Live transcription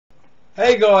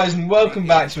Hey guys, and welcome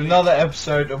back to another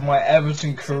episode of my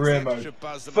Everton career mode.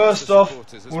 First off,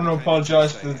 I want to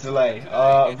apologise for the delay.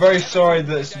 Very sorry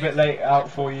that it's a bit late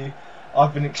out for you.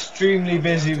 I've been extremely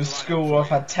busy with school. I've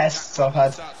had tests, I've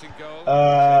had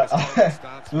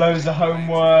loads of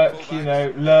homework, you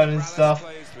know, learning stuff.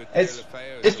 It's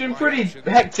been pretty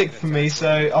hectic for me,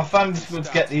 so I found it difficult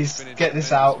to get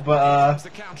this out. But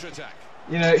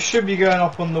you know, it should be going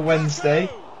up on the Wednesday.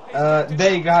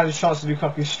 There you go, I had a chance to do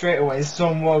copy straight away. It's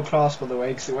on world class, by the way,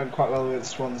 because it went quite well with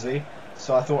Swansea.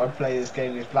 So I thought I'd play this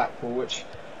game against Blackpool, which,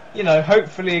 you know,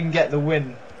 hopefully I can get the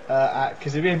win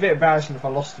because it'd be a bit embarrassing if I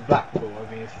lost to Blackpool, I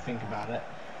mean, if you think about it.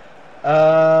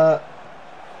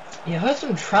 Yeah, I heard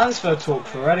some transfer talk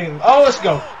for Reading. Oh, let's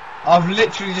go! I've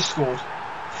literally just scored.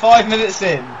 5 minutes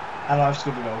in, and I've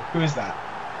scored a goal. Who is that?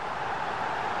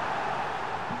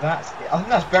 I think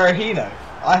that's Berahino.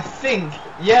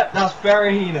 Yep, that's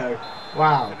Berahino.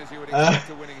 Wow.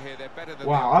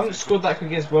 Wow, I haven't scored that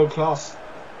quick against world class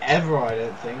ever, I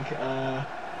don't think.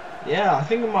 Yeah, I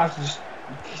think I might have to just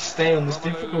stay on this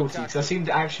difficulty because I seem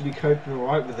to actually be coping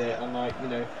alright with it. And, like, you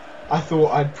know, I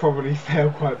thought I'd probably fail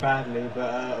quite badly,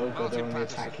 but oh god, they're on the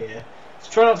attack here.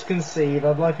 So try not to concede.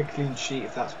 I'd like a clean sheet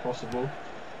if that's possible.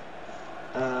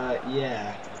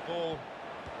 Yeah. Ball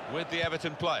with the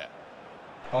Everton player.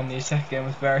 On the attack again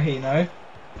with Berahino.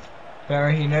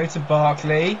 Berahino to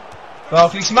Barkley.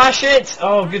 Barkley smash it!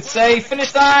 Oh, good save.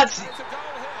 Finish that!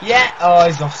 Yeah! Oh,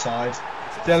 he's offside.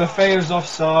 Delafeo's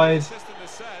offside.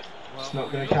 It's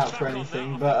not going to count for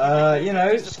anything, but you know,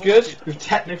 it's good. We've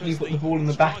technically put the ball in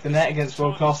the back of the net against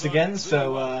world class again,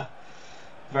 so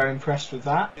very impressed with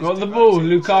that. Got the ball,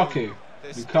 Lukaku.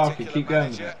 Lukaku, keep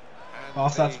going with it.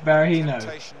 Pass that to Berahino.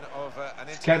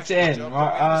 He's kept it in,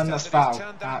 right? And that's foul.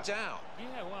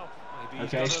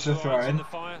 Okay, it's just a throw in.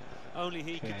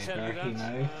 Okay,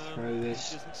 Berahino, throw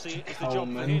this to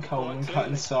Coleman. Coleman cut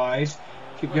inside.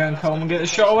 Keep going, Coleman, get the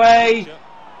shot away!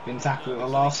 Been tackled at the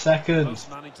last second.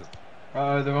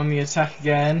 Oh, they're on the attack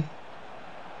again.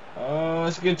 Oh,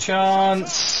 it's a good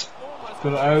chance.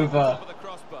 Put it over.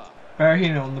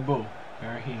 Berahino on the ball.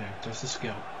 Berahino does the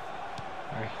skill.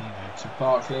 Berahino to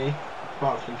Barkley.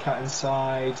 Barkley cut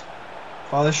inside.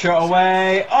 Fire the shot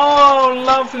away. Oh,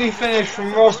 lovely finish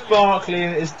from Ross Barkley,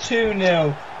 and it is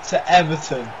 2-0 to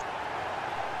Everton.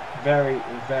 Very,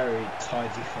 very tidy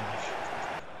finish.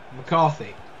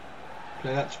 McCarthy.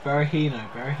 Play that to Berahino.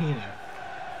 Berahino.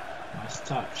 Nice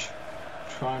touch.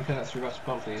 Try and play that through back to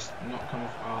Barkley. It's not coming.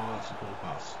 Oh, that's a ball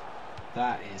pass.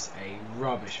 That is a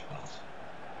rubbish pass.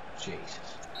 Jesus.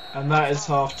 And that is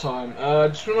half time.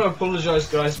 Just want to apologise,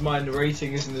 guys. My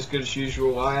rating isn't as good as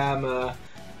usual. I am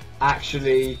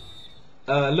actually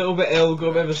a little bit ill, got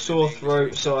a bit of a sore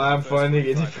throat, so I am finding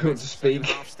it difficult to speak.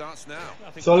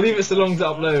 So I'll leave it so long to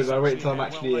upload. I'll wait until I'm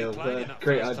actually ill.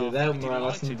 Great idea there.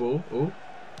 Morales on the ball. Ooh.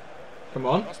 Come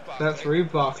on. That through.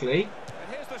 Barkley.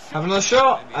 Have another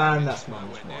shot. And that's mine.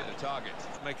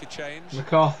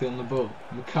 McCarthy on the ball.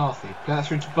 McCarthy. Play that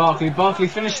through to Barkley. Barkley,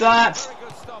 finish that.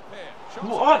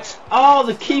 What? Oh,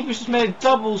 the keeper's just made a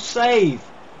double save.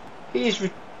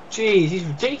 Jeez, he's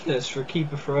ridiculous for a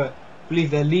keeper for I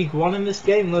believe they're League 1 in this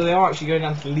game, though they are actually going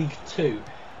down to League 2,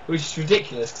 which is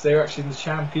ridiculous because they were actually in the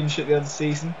Championship the other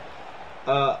season.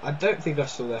 I don't think I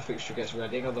saw their fixture against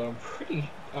Reading, although I'm pretty.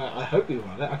 I hope we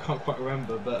won it. I can't quite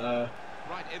remember, but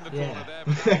yeah,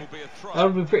 that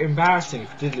would be pretty embarrassing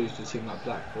if we did lose to a team like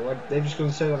Blackpool. They've just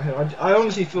gone so downhill. I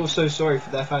honestly feel so sorry for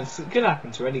their fans. It could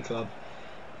happen to any club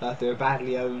if they were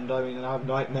badly owned. I mean, I have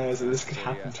nightmares that this could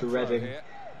happen to Reading.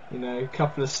 You know, a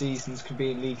couple of seasons could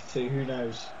be in League 2, who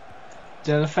knows.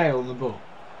 Delafeo on the ball.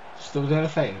 Still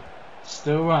Delafeo.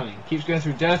 Still running. Keeps going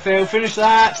through. Delafeo, finish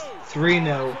that!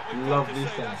 3-0. Lovely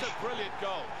finish.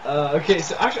 Okay,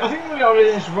 so actually, I think we are in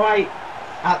this right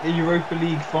at the Europa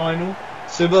League final.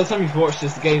 So by the time you've watched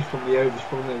this, the game's probably over, it's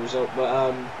probably no result.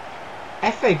 But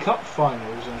FA Cup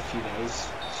final is in a few days.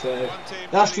 So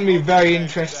that's going to be very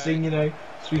interesting, you know.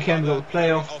 This weekend we've got the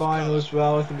playoff final as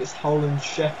well. I think it's Hull and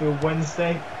Sheffield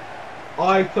Wednesday.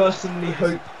 I personally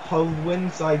hope Hull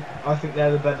wins. I think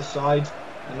they're the better side,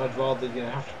 and I'd rather, you know,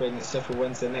 have to play against Sheffield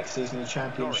Wednesday next season in the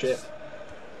Championship.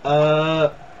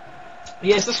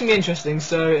 Yes, that's going to be interesting.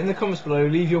 So in the comments below,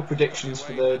 leave your predictions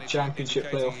for the Championship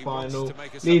playoff final.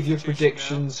 Leave your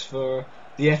predictions for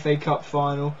the FA Cup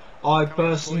final. I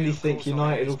personally think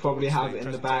United will probably have it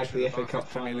in the bag for the FA Cup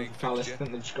final with Palace. I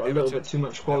think they've just got a little bit too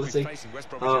much quality,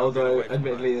 although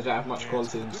admittedly they don't have much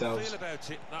quality themselves.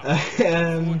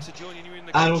 And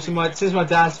also, since my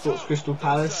dad supports Crystal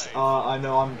Palace, I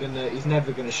know he's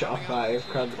never gonna shut up about it if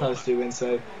Palace do win.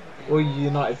 So, all you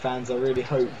United fans, I really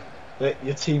hope that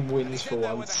your team wins for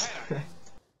once.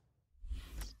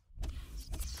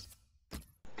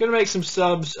 Gonna make some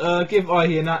subs. Give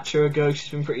Nacho a go. She's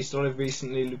been pretty solid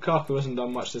recently. Lukaku hasn't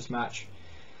done much this match.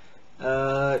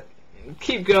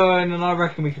 Keep going, and I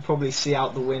reckon we could probably see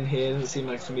out the win here. Doesn't seem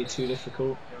like it's gonna be too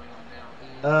difficult.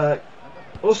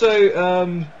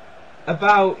 Also,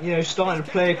 about starting to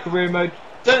play a career mode.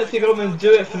 Don't think I'm going to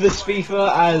do it for this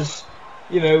FIFA, as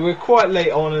we're quite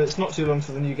late on and it's not too long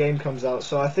until the new game comes out.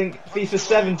 So I think FIFA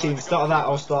 17, start of that,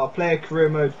 I'll start player career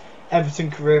mode,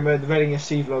 Everton career mode, the Reading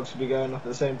FC vlogs will be going up at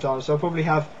the same time. So I'll probably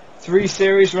have 3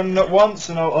 series running at once,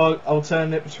 and I'll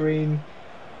alternate between,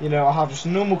 I'll have just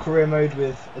normal career mode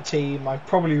with a team, like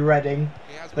probably Reading,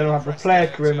 then I'll have the player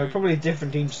career mode, probably a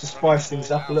different team just to spice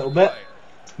things up a little bit.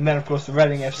 And then of course the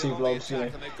Reading FC vlogs,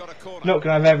 not going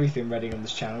to have everything Reading on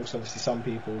this channel, because obviously some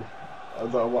people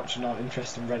that are watching aren't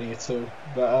interested in Reading at all.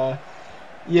 But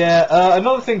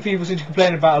another thing people seem to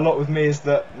complain about a lot with me is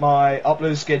that my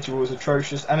upload schedule is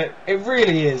atrocious, and it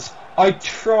really is. I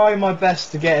try my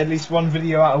best to get at least 1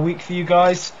 video out a week for you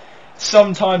guys.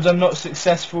 Sometimes I'm not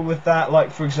successful with that,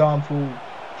 like for example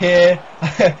here,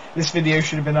 this video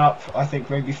should have been up I think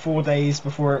maybe 4 days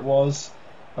before it was.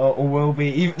 Or will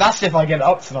be. That's if I get it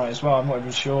up tonight as well. I'm not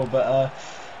even sure, but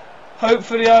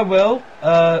hopefully I will.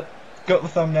 Got the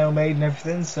thumbnail made and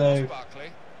everything, so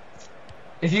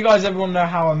if you guys ever want to know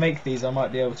how I make these, I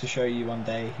might be able to show you one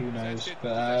day. Who knows?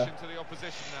 But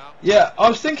yeah, I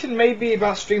was thinking maybe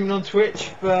about streaming on Twitch,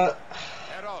 but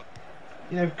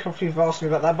a couple of people have asked me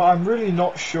about that. But I'm really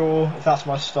not sure if that's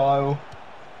my style.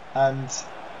 And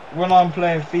when I'm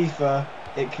playing FIFA,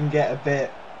 it can get a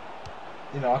bit.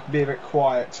 I can be a bit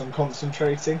quiet because I'm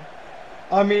concentrating.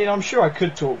 I mean, I'm sure I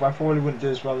could talk, but I probably wouldn't do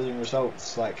as well as in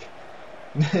results. Like,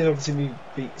 obviously we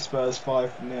beat Spurs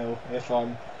 5-0 if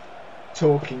I'm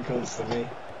talking constantly.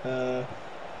 And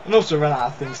also run out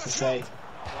of things to say.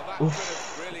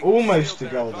 Oof, almost a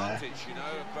goal there.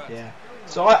 Yeah.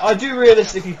 So I do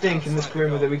realistically think in this career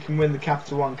mode that we can win the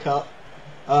Capital One Cup.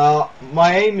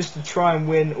 My aim is to try and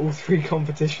win all 3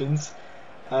 competitions.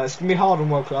 It's going to be hard on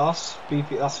World Class.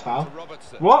 BP, that's a foul.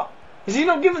 What? Is he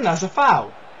not giving that as a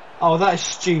foul? Oh, that is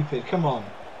stupid. Come on.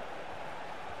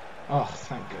 Oh,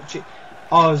 thank God.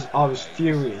 I was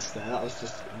furious there. That was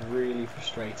just really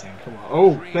frustrating. Come on.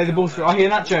 Oh, play the ball through. I hear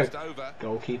Nacho.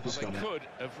 Goalkeeper's got it. Could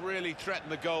have really threatened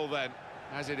the goal then.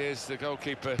 As it is, the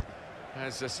goalkeeper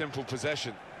has a simple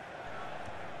possession.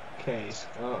 Okay.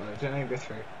 Oh, no, don't let him go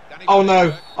through. Oh,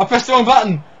 no. I pressed the wrong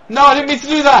button. No, I didn't mean to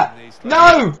do that.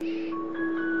 No!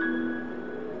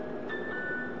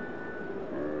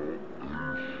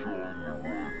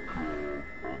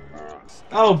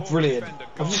 Oh, brilliant.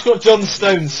 I've just got John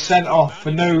Stones sent off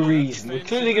for no reason. We're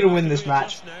clearly going to win this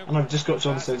match, and I've just got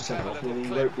John Stones sent off, and he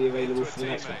won't be available for the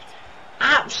next match.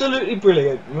 Absolutely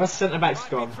brilliant. My centre-back's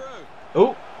gone.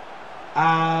 Oh.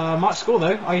 Might score,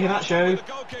 though. I hear that show.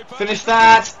 Finish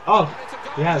that. Oh,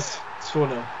 he has. It's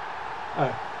 4-0.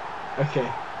 Oh,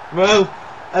 okay. Well,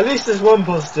 at least there's one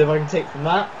positive I can take from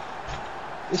that.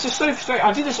 It's just so frustrating.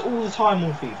 I do this all the time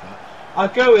on FIFA. I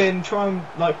go in, try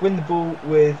and win the ball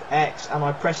with X, and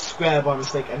I press square by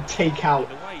mistake and take out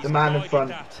the man in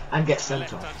front and get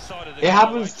sent off. It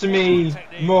happens to me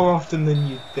more often than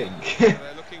you'd think.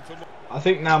 I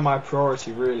think now my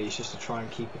priority really is just to try and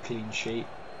keep a clean sheet.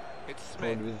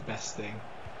 Probably the best thing.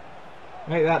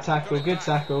 Make that tackle, good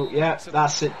tackle. Yep,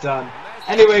 that's it, done.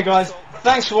 Anyway guys,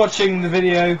 thanks for watching the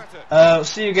video.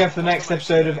 See you again for the next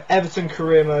episode of Everton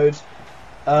Career Mode.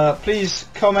 Please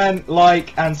comment,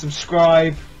 like and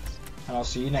subscribe, and I'll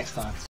see you next time.